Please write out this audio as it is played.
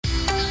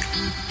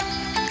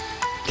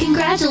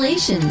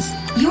Congratulations!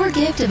 Your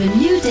gift of a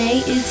new day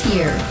is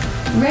here.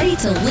 Ready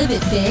to live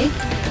it big?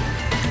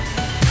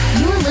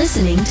 You're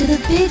listening to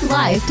the Big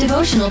Life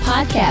Devotional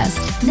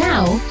Podcast.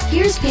 Now,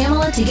 here's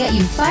Pamela to get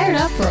you fired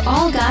up for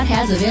all God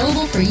has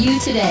available for you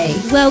today.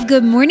 Well,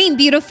 good morning,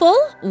 beautiful.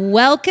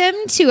 Welcome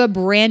to a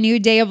brand new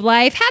day of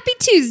life. Happy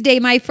Tuesday,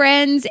 my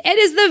friends. It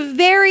is the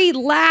very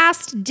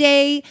last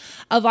day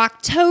of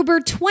October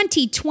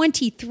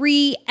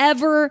 2023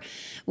 ever.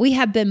 We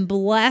have been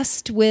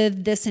blessed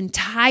with this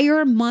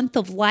entire month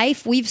of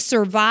life. We've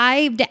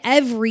survived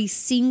every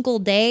single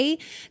day.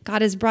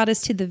 God has brought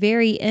us to the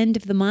very end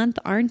of the month.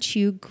 Aren't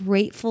you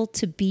grateful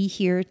to be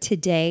here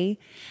today?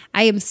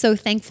 I am so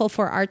thankful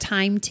for our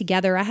time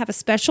together. I have a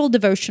special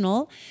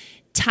devotional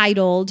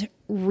titled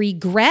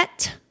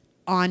Regret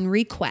on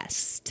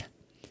Request.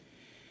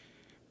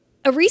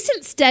 A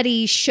recent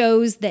study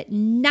shows that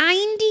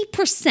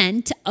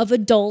 90% of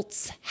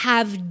adults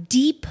have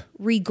deep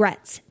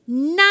regrets.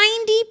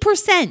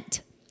 90%.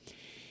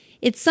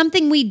 It's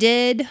something we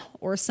did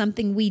or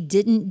something we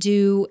didn't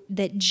do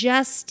that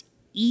just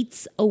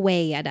eats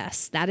away at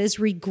us. That is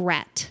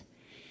regret.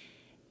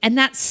 And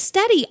that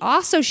study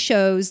also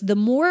shows the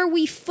more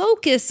we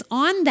focus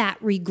on that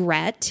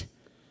regret,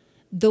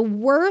 the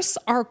worse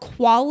our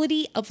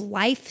quality of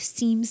life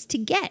seems to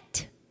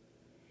get.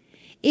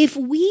 If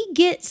we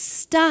get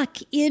stuck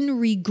in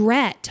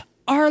regret,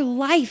 our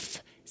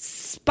life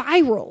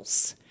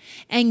spirals.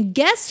 And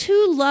guess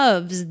who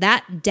loves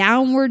that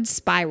downward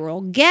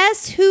spiral?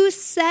 Guess who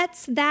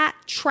sets that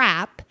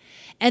trap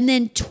and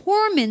then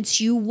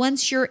torments you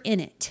once you're in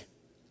it?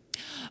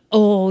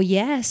 Oh,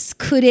 yes.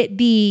 Could it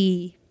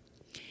be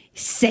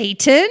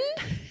Satan?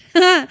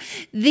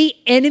 The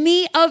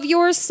enemy of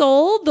your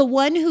soul, the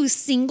one whose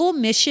single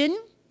mission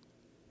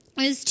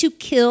is to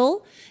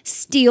kill,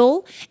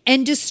 steal,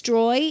 and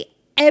destroy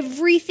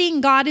everything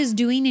God is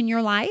doing in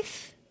your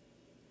life?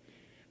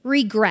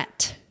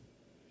 Regret.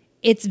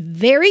 It's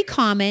very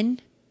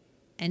common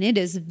and it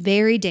is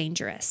very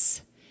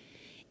dangerous.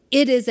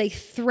 It is a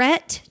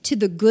threat to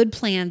the good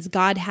plans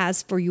God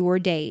has for your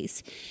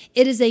days.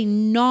 It is a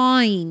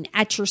gnawing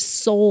at your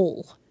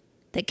soul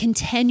that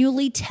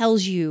continually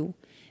tells you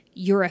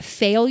you're a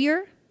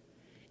failure,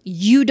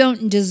 you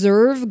don't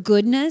deserve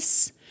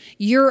goodness,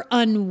 you're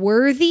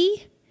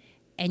unworthy,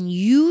 and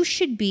you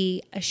should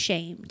be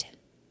ashamed.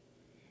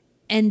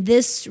 And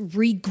this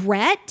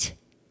regret,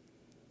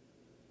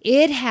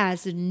 it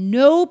has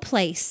no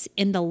place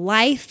in the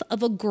life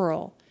of a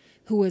girl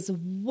who is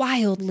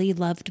wildly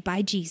loved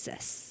by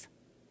Jesus.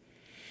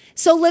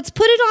 So let's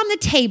put it on the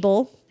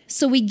table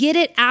so we get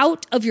it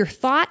out of your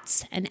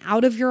thoughts and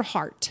out of your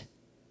heart.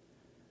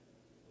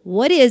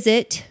 What is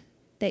it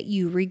that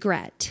you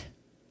regret?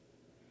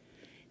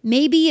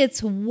 Maybe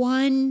it's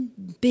one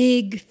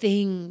big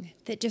thing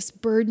that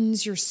just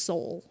burdens your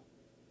soul.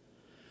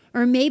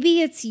 Or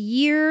maybe it's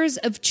years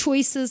of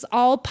choices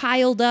all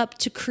piled up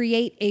to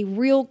create a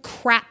real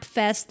crap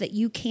fest that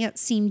you can't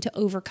seem to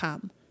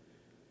overcome.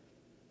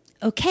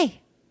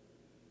 Okay,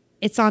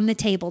 it's on the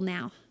table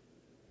now.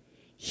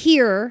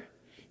 Here,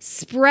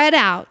 spread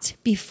out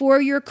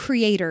before your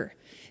Creator,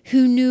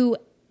 who knew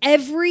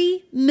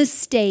every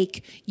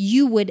mistake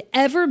you would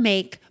ever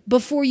make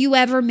before you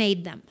ever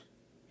made them.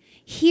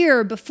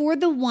 Here before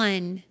the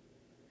one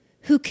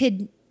who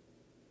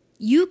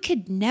you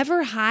could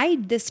never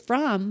hide this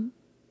from,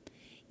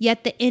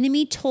 yet the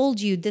enemy told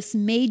you this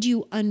made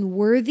you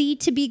unworthy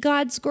to be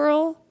God's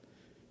girl,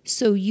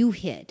 so you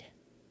hid.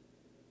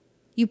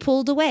 You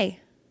pulled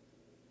away.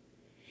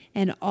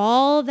 And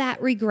all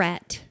that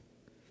regret,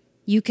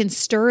 you can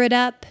stir it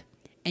up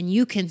and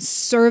you can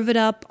serve it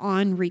up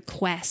on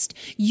request.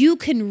 You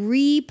can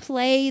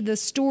replay the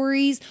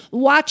stories,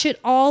 watch it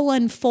all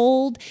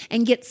unfold,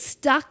 and get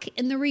stuck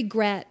in the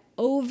regret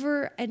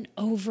over and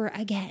over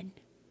again.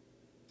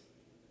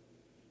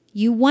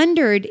 You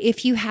wondered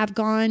if you have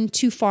gone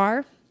too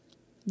far,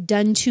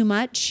 done too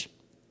much,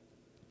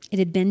 it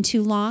had been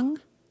too long.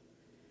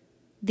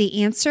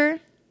 The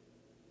answer?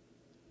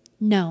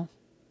 No.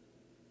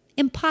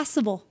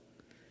 Impossible.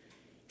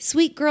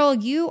 Sweet girl,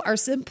 you are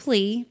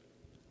simply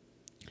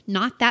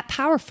not that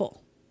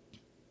powerful.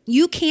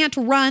 You can't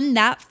run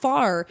that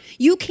far.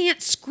 You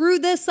can't screw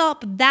this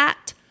up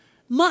that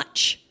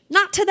much.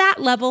 Not to that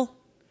level.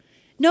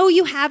 No,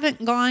 you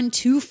haven't gone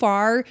too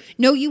far.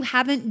 No, you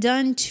haven't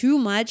done too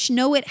much.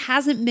 No, it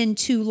hasn't been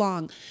too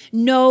long.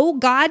 No,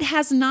 God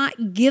has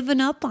not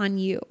given up on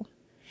you.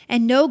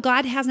 And no,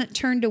 God hasn't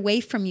turned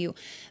away from you.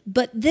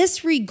 But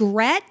this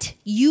regret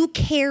you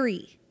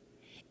carry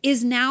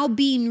is now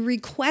being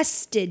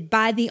requested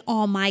by the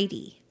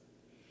Almighty.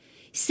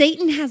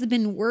 Satan has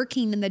been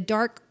working in the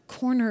dark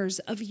corners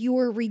of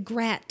your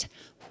regret,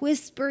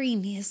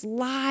 whispering his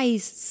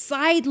lies,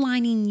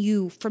 sidelining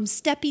you from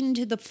stepping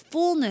into the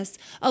fullness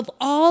of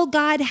all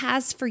God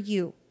has for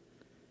you.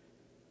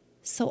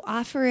 So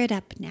offer it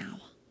up now.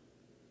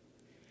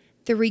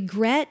 The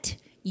regret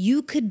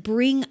you could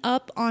bring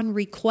up on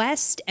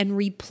request and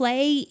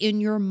replay in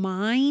your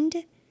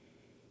mind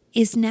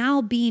is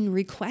now being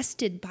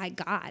requested by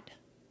God.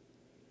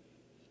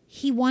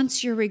 He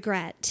wants your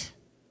regret.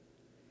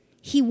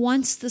 He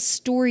wants the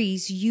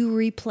stories you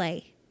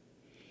replay.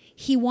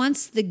 He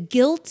wants the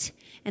guilt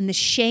and the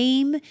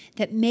shame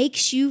that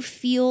makes you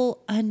feel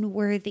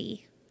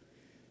unworthy.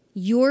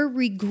 Your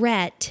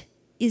regret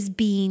is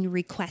being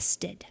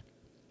requested.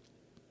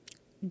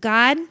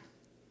 God,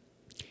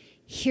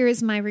 here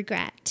is my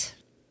regret.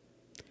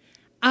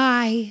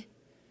 I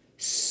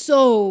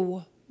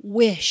so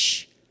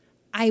wish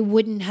I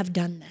wouldn't have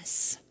done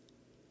this.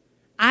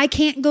 I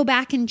can't go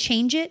back and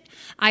change it.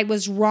 I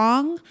was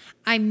wrong.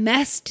 I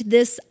messed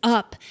this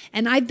up.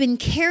 And I've been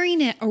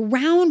carrying it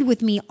around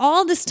with me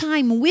all this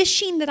time,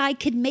 wishing that I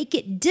could make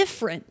it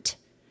different.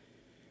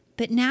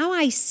 But now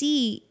I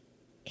see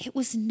it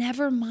was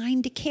never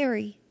mine to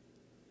carry.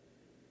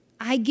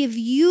 I give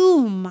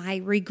you my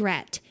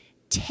regret.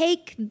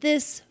 Take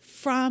this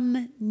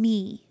from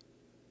me.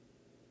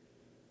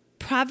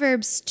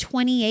 Proverbs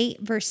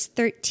 28 verse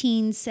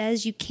 13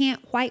 says you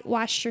can't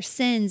whitewash your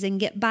sins and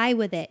get by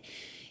with it.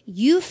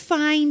 You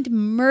find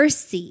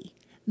mercy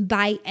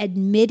by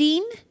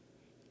admitting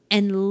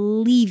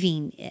and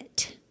leaving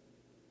it.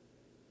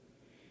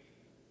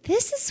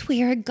 This is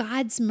where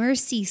God's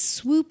mercy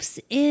swoops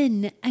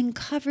in and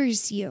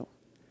covers you.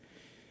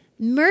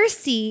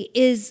 Mercy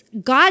is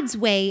God's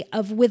way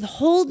of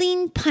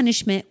withholding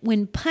punishment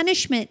when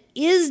punishment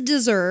is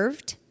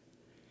deserved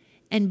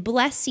and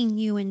blessing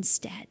you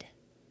instead.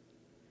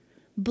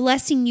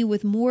 Blessing you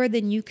with more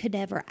than you could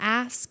ever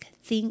ask,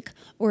 think,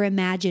 or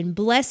imagine.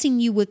 Blessing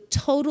you with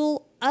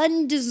total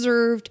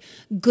undeserved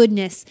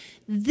goodness.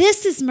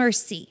 This is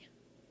mercy.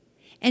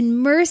 And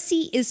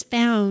mercy is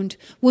found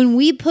when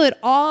we put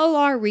all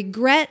our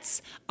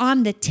regrets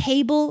on the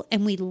table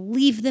and we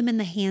leave them in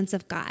the hands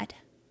of God.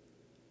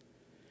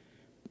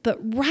 But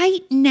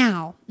right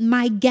now,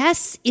 my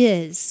guess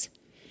is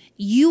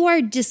you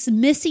are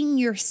dismissing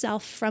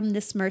yourself from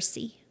this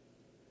mercy.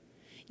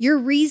 You're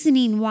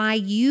reasoning why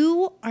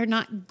you are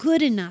not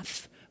good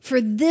enough for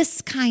this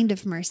kind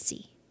of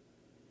mercy.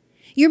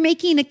 You're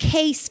making a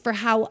case for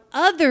how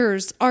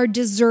others are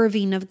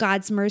deserving of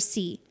God's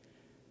mercy,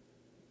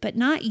 but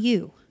not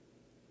you.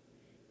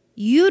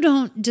 You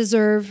don't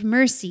deserve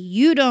mercy.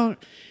 You don't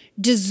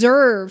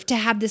deserve to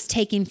have this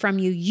taken from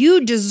you. You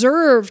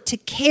deserve to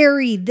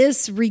carry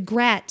this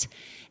regret.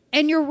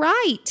 And you're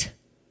right.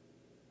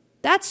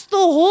 That's the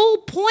whole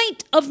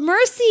point of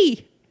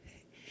mercy.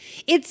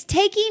 It's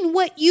taking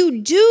what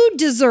you do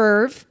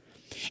deserve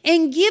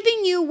and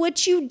giving you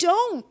what you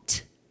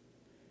don't.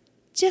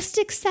 Just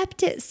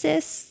accept it,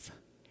 sis.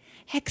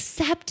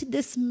 Accept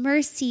this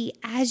mercy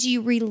as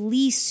you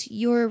release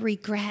your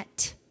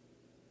regret.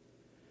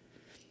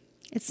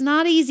 It's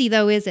not easy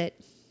though, is it?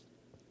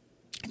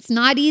 It's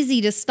not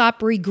easy to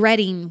stop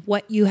regretting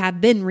what you have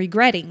been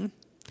regretting.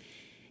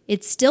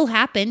 It still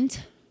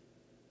happened.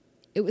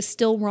 It was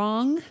still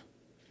wrong.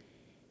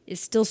 It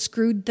still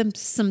screwed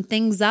some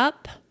things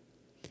up.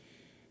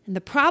 And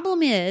the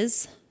problem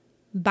is,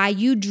 by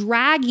you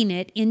dragging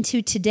it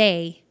into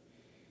today,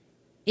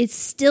 it's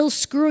still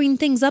screwing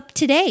things up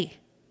today.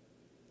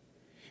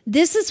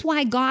 This is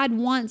why God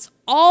wants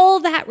all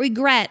that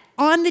regret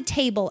on the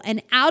table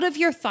and out of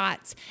your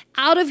thoughts,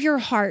 out of your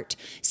heart,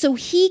 so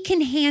He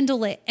can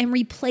handle it and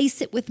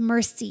replace it with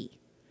mercy.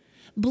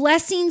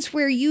 Blessings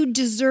where you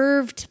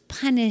deserved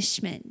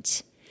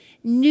punishment.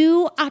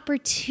 New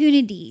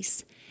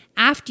opportunities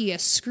after you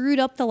screwed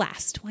up the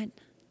last one.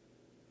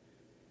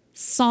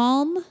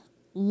 Psalm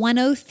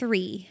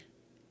 103,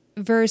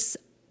 verse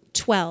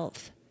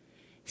 12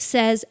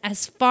 says,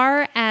 as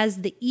far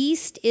as the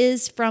east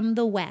is from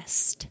the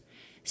west,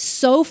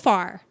 so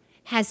far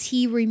has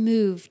He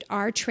removed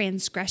our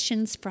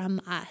transgressions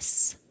from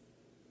us.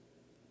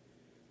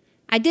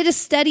 I did a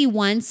study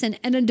once and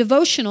a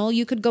devotional.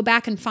 You could go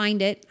back and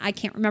find it. I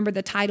can't remember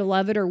the title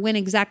of it or when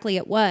exactly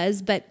it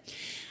was, but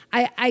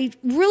I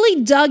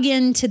really dug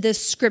into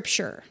this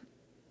scripture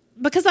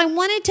because I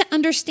wanted to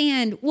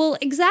understand, well,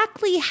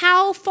 exactly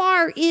how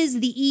far is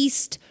the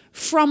east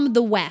from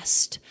the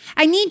west?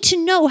 I need to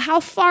know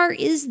how far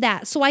is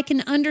that so I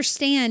can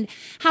understand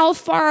how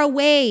far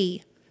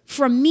away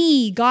from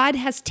me God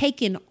has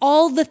taken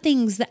all the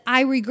things that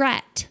I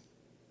regret.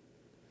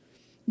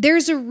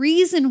 There's a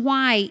reason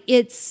why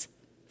it's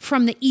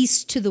from the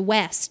east to the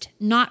west,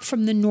 not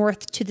from the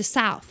north to the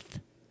south.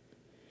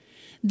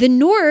 The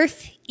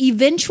north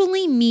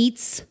eventually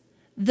meets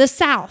the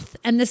south,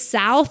 and the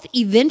south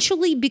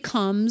eventually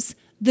becomes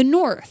the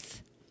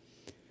north.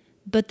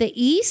 But the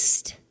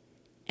east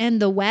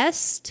and the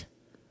west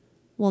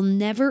will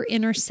never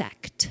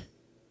intersect.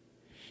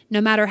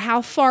 No matter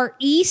how far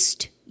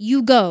east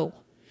you go,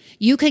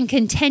 you can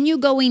continue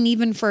going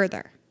even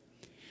further.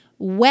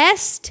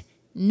 West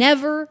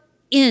never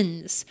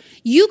ends.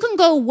 You can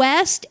go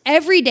west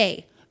every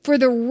day for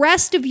the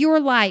rest of your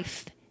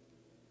life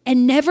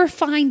and never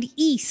find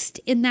east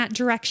in that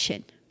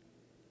direction.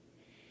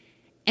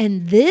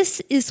 And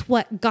this is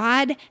what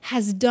God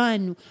has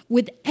done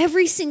with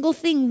every single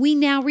thing we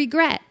now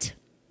regret.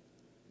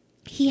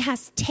 He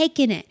has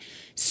taken it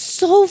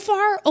so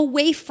far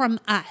away from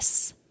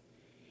us.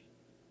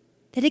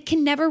 that it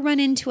can never run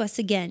into us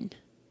again.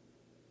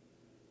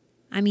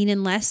 I mean,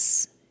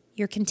 unless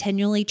you're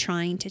continually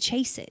trying to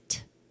chase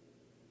it.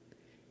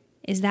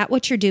 Is that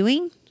what you're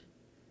doing?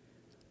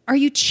 Are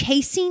you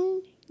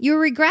chasing your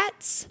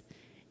regrets?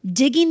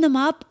 Digging them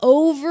up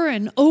over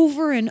and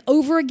over and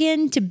over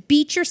again to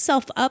beat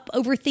yourself up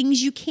over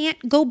things you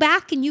can't go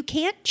back and you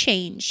can't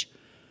change?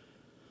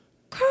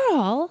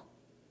 Girl,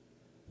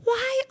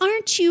 why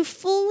aren't you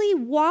fully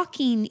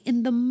walking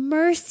in the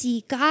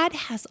mercy God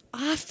has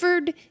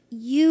offered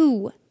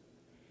you?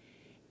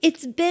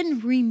 It's been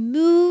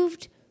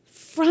removed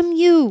from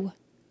you.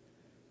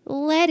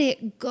 Let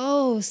it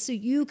go so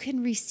you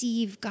can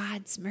receive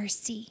God's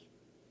mercy.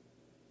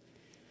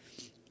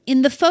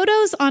 In the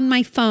photos on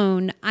my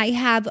phone, I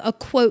have a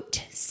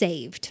quote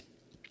saved.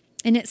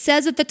 And it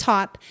says at the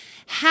top,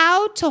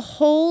 how to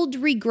hold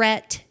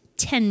regret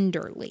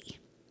tenderly.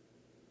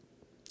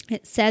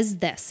 It says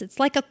this, it's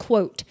like a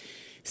quote,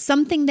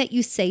 something that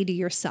you say to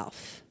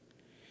yourself.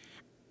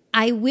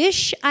 I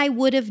wish I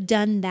would have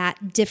done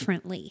that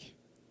differently.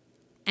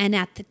 And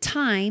at the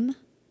time,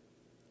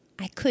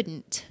 I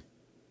couldn't.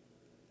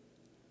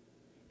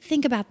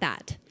 Think about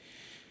that.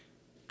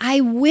 I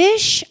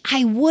wish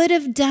I would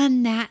have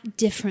done that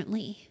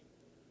differently.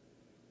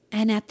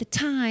 And at the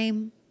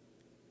time,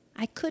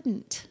 I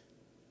couldn't.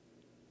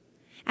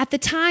 At the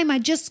time, I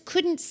just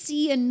couldn't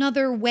see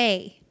another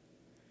way.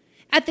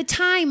 At the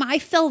time, I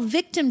fell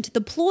victim to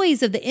the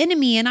ploys of the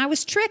enemy and I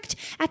was tricked.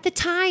 At the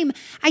time,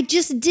 I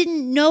just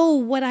didn't know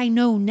what I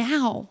know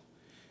now.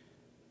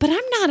 But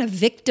I'm not a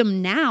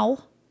victim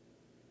now.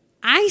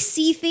 I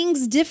see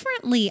things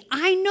differently.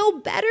 I know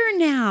better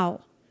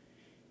now.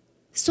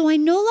 So I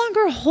no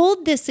longer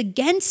hold this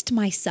against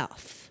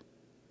myself.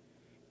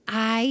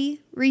 I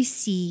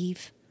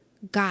receive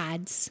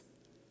God's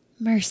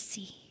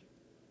mercy.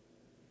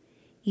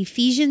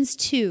 Ephesians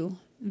 2,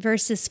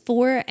 verses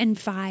 4 and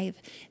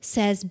 5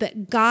 says,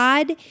 but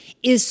God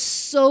is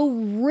so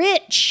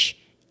rich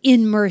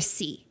in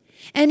mercy,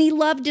 and he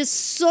loved us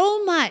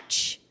so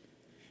much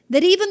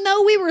that even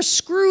though we were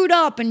screwed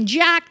up and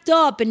jacked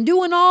up and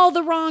doing all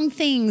the wrong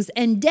things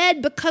and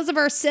dead because of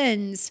our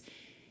sins,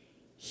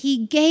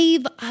 he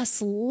gave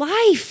us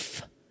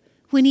life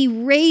when he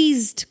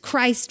raised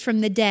Christ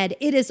from the dead.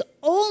 It is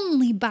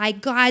only by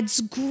God's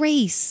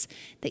grace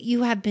that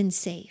you have been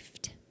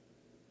saved.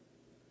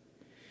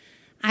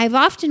 I've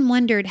often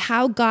wondered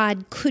how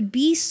God could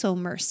be so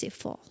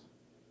merciful.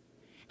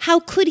 How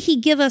could he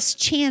give us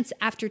chance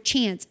after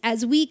chance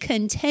as we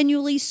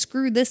continually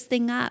screw this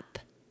thing up?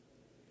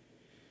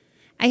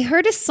 I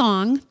heard a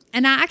song,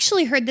 and I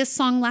actually heard this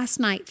song last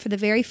night for the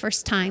very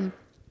first time.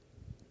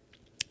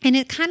 And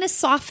it kind of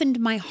softened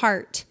my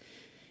heart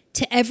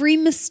to every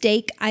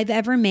mistake I've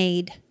ever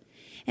made.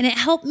 And it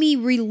helped me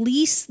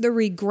release the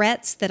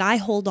regrets that I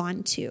hold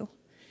on to.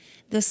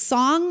 The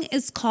song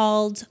is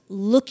called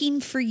Looking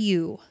for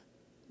You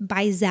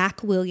by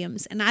Zach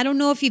Williams. And I don't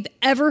know if you've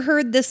ever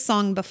heard this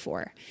song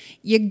before.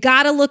 You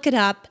got to look it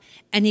up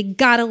and you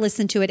got to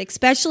listen to it,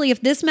 especially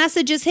if this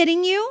message is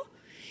hitting you.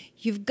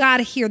 You've got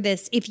to hear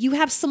this. If you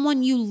have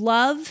someone you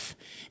love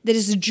that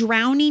is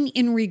drowning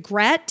in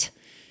regret,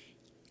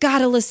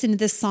 gotta listen to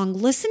this song.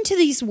 Listen to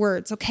these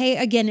words, okay?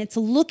 Again, it's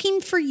Looking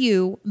for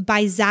You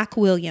by Zach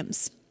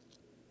Williams.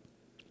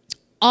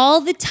 All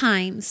the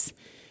times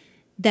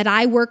that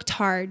I worked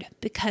hard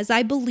because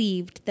I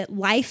believed that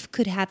life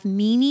could have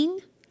meaning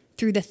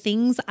through the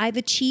things I've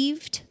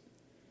achieved,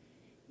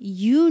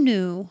 you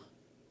knew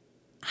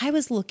I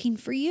was looking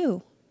for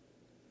you.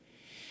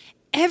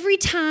 Every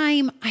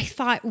time I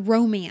thought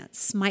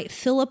romance might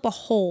fill up a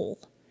hole,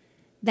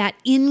 that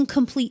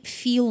incomplete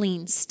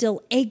feeling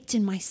still ached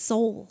in my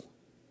soul.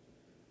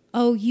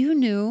 Oh, you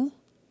knew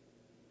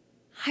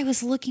I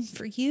was looking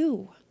for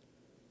you.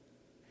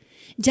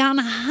 Down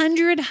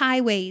 100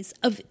 highways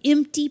of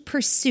empty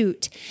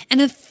pursuit and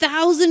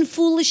 1,000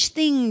 foolish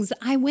things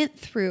I went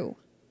through.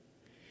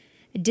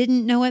 I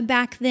didn't know it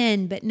back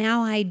then, but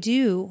now I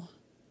do.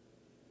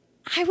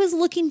 I was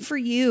looking for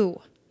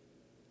you.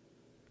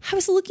 I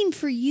was looking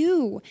for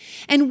you.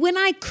 And when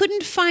I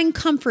couldn't find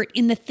comfort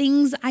in the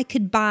things I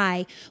could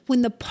buy,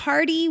 when the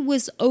party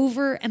was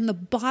over and the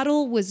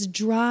bottle was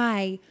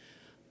dry,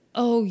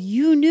 oh,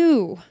 you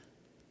knew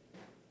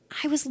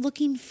I was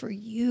looking for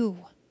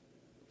you.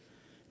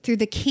 Through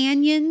the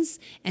canyons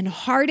and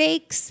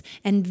heartaches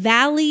and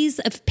valleys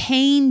of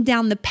pain,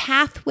 down the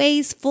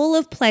pathways full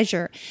of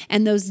pleasure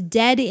and those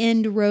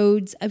dead-end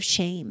roads of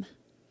shame.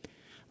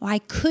 Oh, I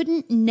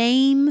couldn't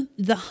name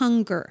the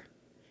hunger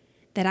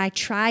that I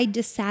tried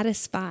to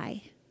satisfy,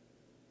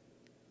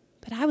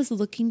 but I was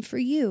looking for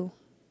you.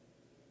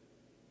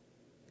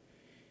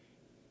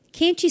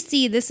 Can't you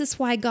see this is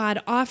why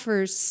God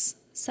offers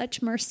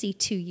such mercy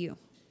to you?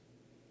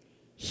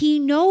 He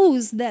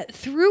knows that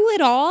through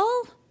it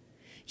all,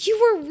 you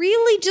were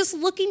really just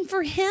looking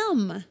for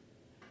him.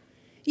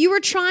 You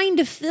were trying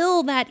to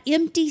fill that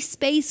empty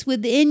space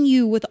within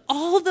you with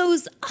all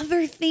those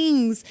other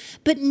things,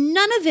 but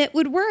none of it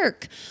would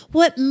work.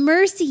 What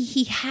mercy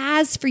he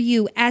has for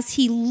you as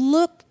he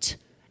looked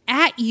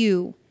at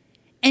you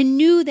and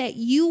knew that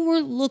you were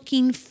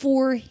looking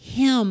for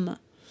him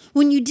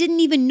when you didn't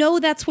even know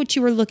that's what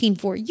you were looking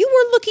for. You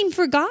were looking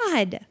for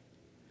God.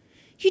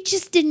 You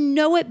just didn't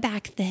know it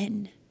back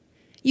then.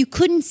 You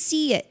couldn't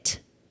see it.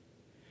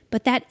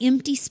 But that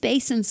empty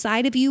space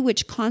inside of you,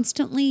 which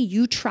constantly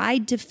you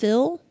tried to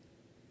fill,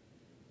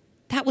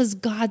 that was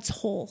God's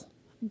hole,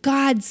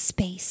 God's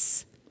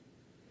space.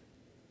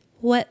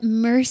 What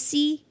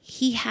mercy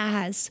he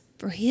has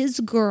for his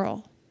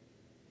girl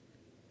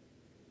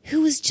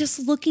who was just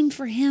looking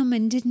for him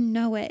and didn't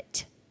know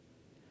it.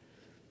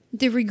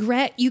 The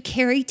regret you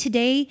carry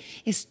today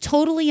is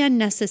totally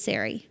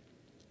unnecessary.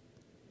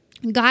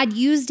 God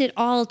used it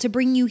all to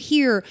bring you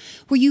here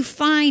where you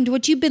find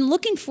what you've been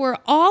looking for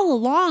all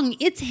along.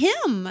 It's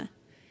him.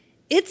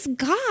 It's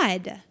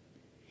God.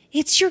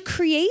 It's your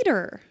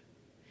creator.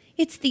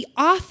 It's the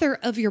author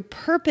of your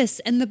purpose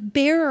and the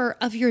bearer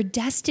of your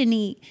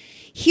destiny.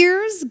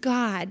 Here's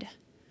God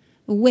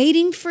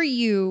waiting for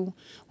you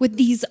with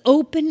these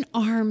open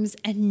arms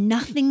and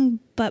nothing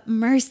but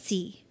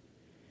mercy.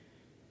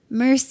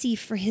 Mercy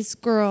for his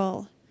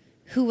girl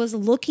who was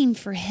looking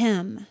for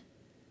him.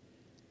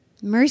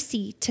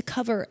 Mercy to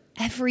cover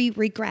every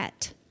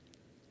regret.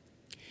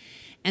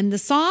 And the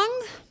song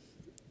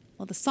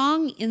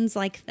ends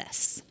like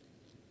this.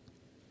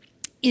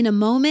 In a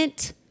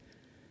moment,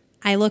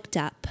 I looked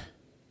up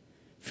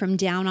from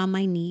down on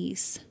my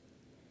knees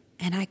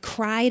and I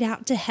cried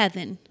out to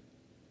heaven.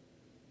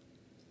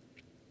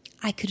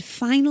 I could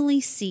finally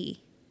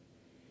see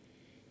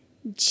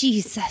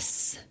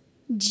Jesus,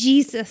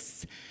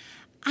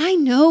 I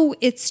know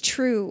it's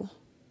true.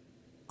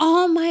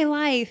 All my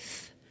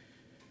life,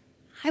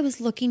 I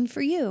was looking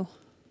for you.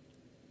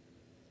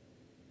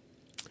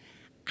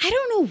 I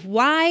don't know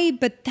why,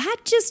 but that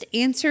just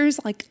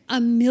answers like a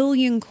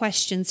million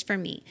questions for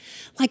me.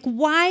 Like,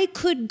 why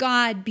could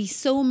God be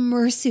so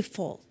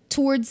merciful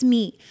towards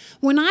me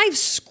when I've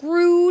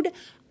screwed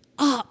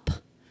up?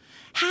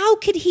 How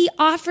could he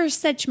offer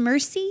such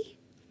mercy?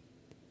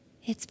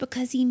 It's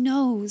because he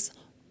knows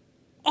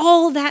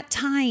all that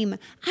time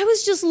I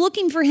was just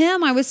looking for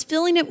him. I was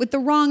filling it with the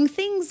wrong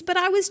things, but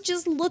I was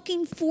just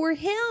looking for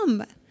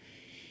him.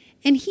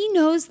 And he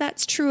knows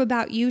that's true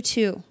about you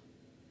too.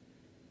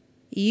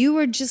 You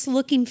were just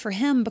looking for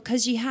him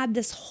because you had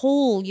this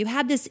hole, you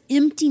had this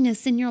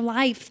emptiness in your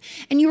life,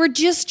 and you were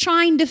just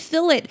trying to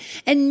fill it.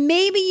 And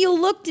maybe you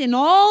looked in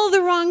all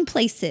the wrong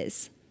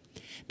places.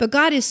 But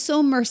God is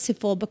so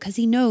merciful because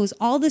he knows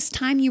all this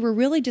time you were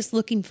really just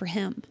looking for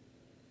him.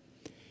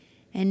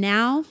 And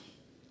now,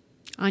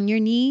 on your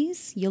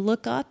knees, you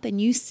look up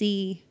and you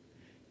see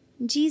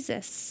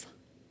Jesus.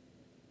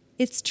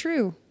 It's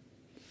true.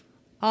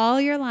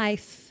 All your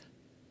life,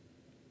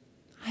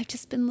 I've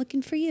just been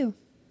looking for you.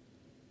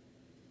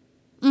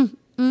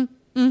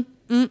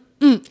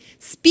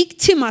 Speak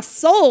to my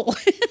soul.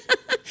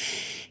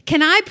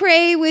 Can I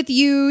pray with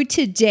you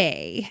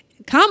today?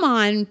 Come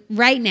on,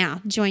 right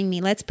now. Join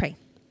me. Let's pray.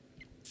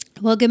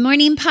 Well, good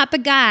morning, Papa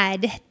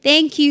God.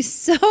 Thank you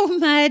so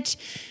much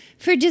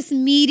for just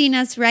meeting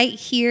us right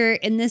here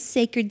in this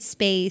sacred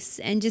space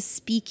and just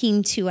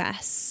speaking to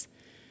us,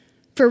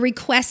 for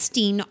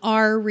requesting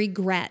our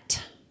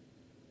regret,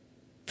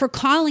 for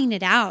calling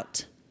it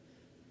out,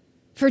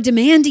 for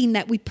demanding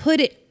that we put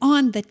it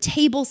on the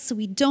table so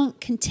we don't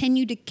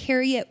continue to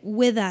carry it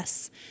with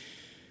us.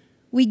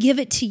 We give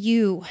it to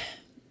you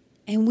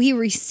and we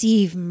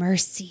receive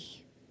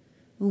mercy.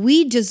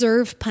 We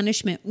deserve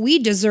punishment. We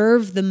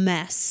deserve the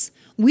mess.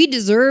 We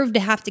deserve to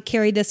have to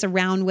carry this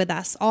around with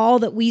us, all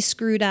that we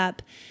screwed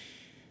up.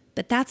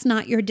 But that's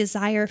not your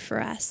desire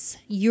for us.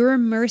 Your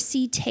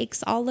mercy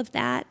takes all of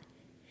that,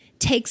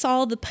 takes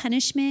all the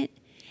punishment,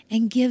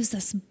 and gives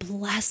us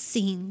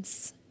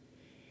blessings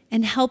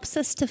and helps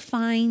us to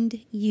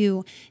find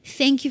you.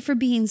 Thank you for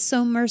being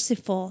so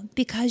merciful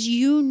because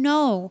you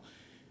know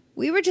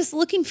we were just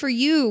looking for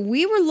you.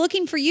 We were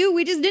looking for you.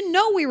 We just didn't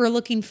know we were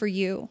looking for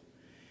you.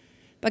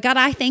 But God,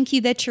 I thank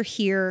you that you're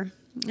here,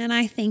 and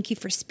I thank you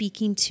for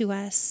speaking to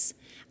us.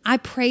 I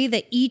pray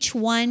that each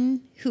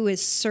one who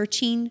is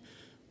searching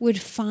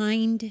would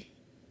find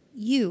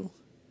you.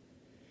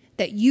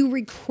 That you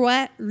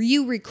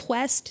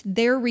request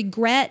their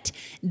regret,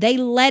 they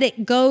let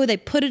it go, they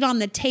put it on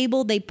the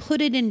table, they put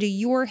it into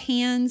your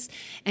hands,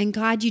 and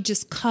God, you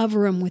just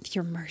cover them with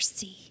your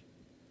mercy.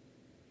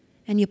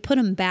 And you put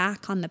them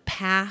back on the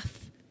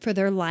path for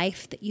their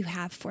life that you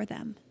have for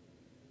them.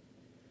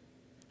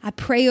 I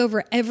pray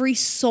over every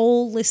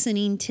soul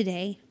listening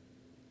today.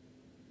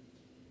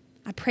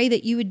 I pray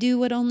that you would do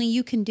what only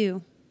you can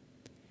do.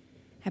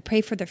 I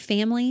pray for their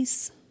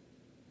families.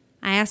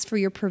 I ask for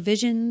your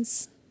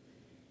provisions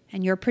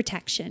and your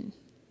protection.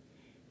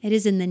 It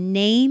is in the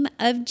name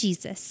of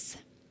Jesus.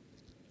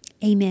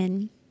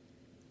 Amen.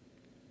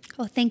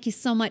 Well, thank you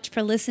so much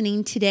for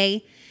listening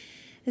today.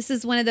 This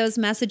is one of those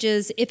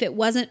messages, if it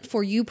wasn't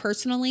for you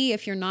personally,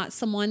 if you're not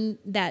someone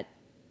that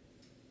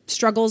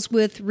struggles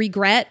with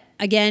regret,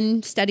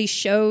 again, studies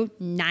show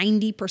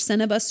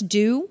 90% of us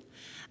do.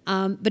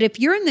 But if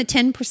you're in the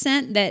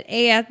 10%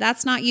 that,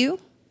 that's not you,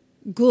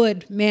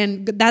 Good,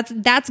 man.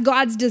 That's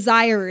God's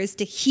desire, is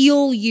to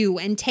heal you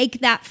and take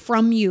that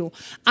from you.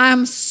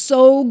 I'm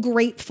so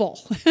grateful.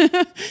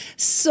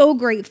 So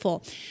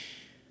grateful.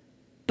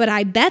 But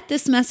I bet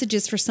this message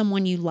is for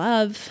someone you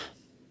love,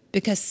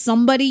 because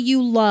somebody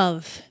you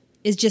love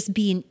is just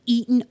being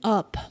eaten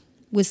up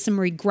with some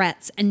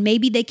regrets, and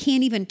maybe they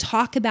can't even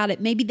talk about it.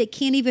 Maybe they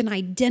can't even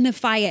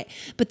identify it,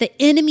 but the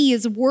enemy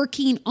is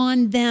working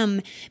on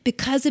them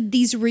because of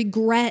these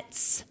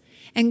regrets.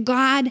 And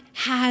God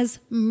has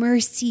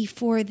mercy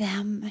for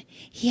them.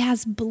 He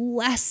has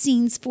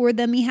blessings for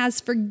them. He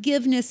has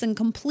forgiveness and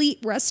complete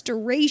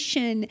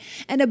restoration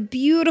and a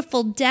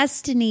beautiful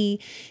destiny.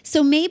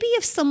 So maybe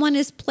if someone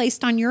is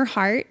placed on your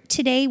heart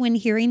today when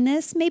hearing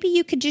this, maybe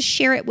you could just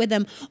share it with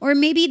them. Or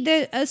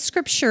maybe a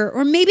scripture,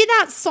 or maybe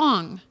that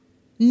song.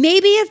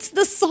 Maybe it's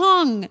the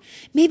song.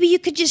 Maybe you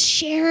could just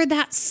share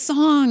that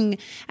song.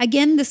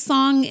 Again, the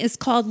song is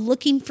called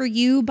Looking for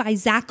You by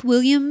Zach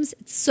Williams.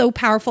 It's so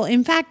powerful.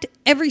 In fact,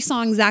 every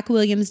song Zach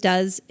Williams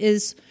does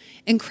is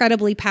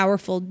incredibly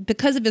powerful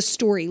because of his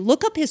story.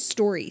 Look up his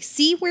story.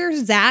 See where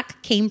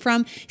Zach came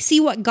from. See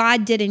what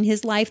God did in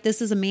his life.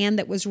 This is a man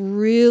that was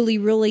really,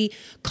 really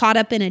caught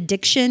up in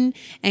addiction,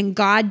 and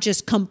God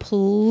just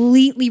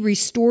completely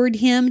restored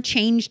him,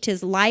 changed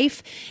his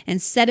life, and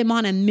set him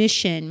on a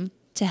mission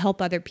to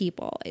help other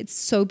people. It's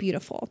so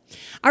beautiful.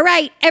 All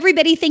right,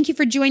 everybody, thank you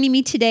for joining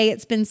me today.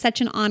 It's been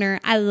such an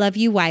honor. I love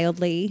you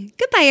wildly.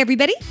 Goodbye,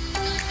 everybody.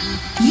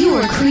 You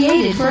were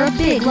created for a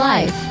big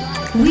life.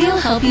 We'll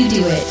help you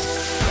do it.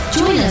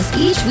 Join us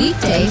each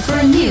weekday for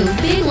a new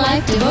Big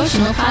Life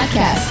devotional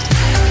podcast.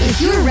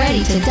 If you're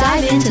ready to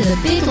dive into the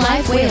Big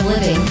Life way of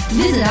living,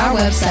 visit our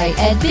website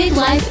at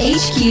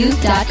biglifehq.com.